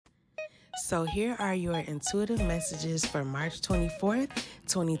So here are your intuitive messages for March 24th,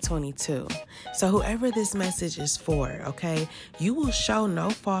 2022. So whoever this message is for, okay, you will show no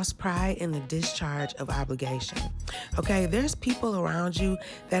false pride in the discharge of obligation. Okay, there's people around you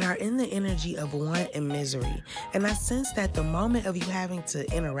that are in the energy of want and misery. And I sense that the moment of you having to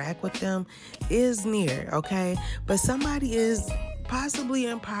interact with them is near, okay? But somebody is possibly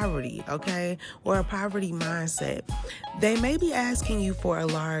in poverty, okay, or a poverty mindset. They may be asking you for a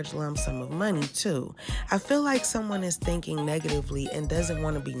large lump sum of money too. I feel like someone is thinking negatively and doesn't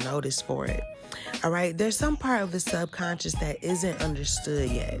want to be noticed for it. All right, there's some part of the subconscious that isn't understood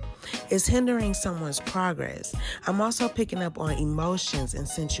yet. It's hindering someone's progress. I'm also picking up on emotions and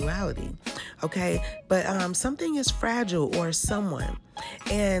sensuality, okay, but something is fragile or someone,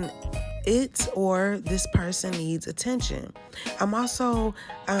 and it or this person needs attention. I'm also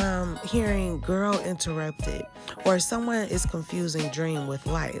hearing girl interrupted, or someone is confusing dream with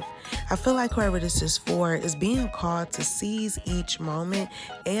life. I feel like whoever this is for is being called to seize each moment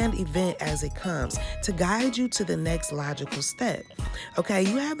and event as it comes to guide you to the next logical step. Okay,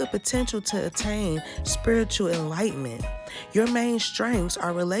 you have the potential to attain spiritual enlightenment. Your main strengths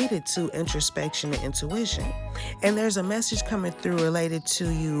are related to introspection and intuition. And there's a message coming through related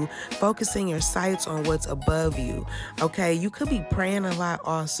to you focusing your sights on what's above you. Okay, you could be praying a lot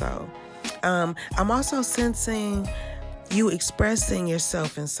also. I'm also sensing you expressing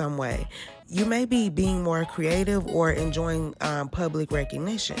yourself in some way. You may be being more creative or enjoying public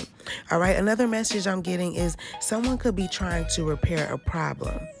recognition. All right, another message I'm getting is someone could be trying to repair a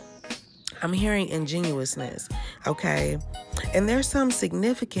problem. I'm hearing ingenuousness, okay? And there's some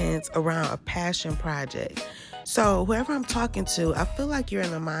significance around a passion project. So whoever I'm talking to, I feel like you're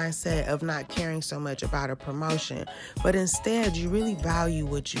in the mindset of not caring so much about a promotion, but instead you really value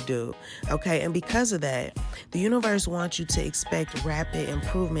what you do, okay? And because of that, the universe wants you to expect rapid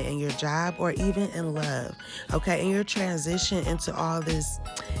improvement in your job or even in love, okay? And your transition into all this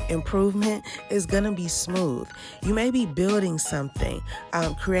improvement is gonna be smooth. You may be building something,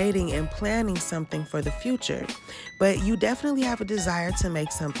 creating and planning something for the future, but you definitely have a desire to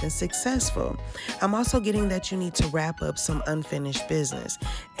make something successful. I'm also getting that you need to wrap up some unfinished business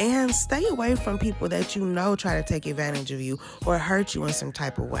and stay away from people that you know try to take advantage of you or hurt you in some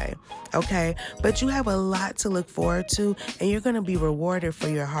type of way, okay? But you have a lot to look forward to and you're going to be rewarded for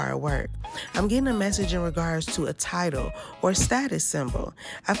your hard work. I'm getting a message in regards to a title or status symbol.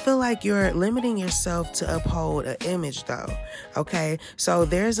 I feel like you're limiting yourself to uphold an image though, okay? So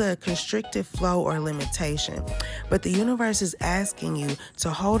there's a constricted flow or limitation, but the universe is asking you to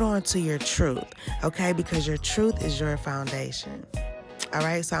hold on to your truth, okay? Because your truth is your foundation. All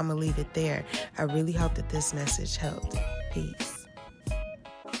right, so I'm going to leave it there. I really hope that this message helped. Peace.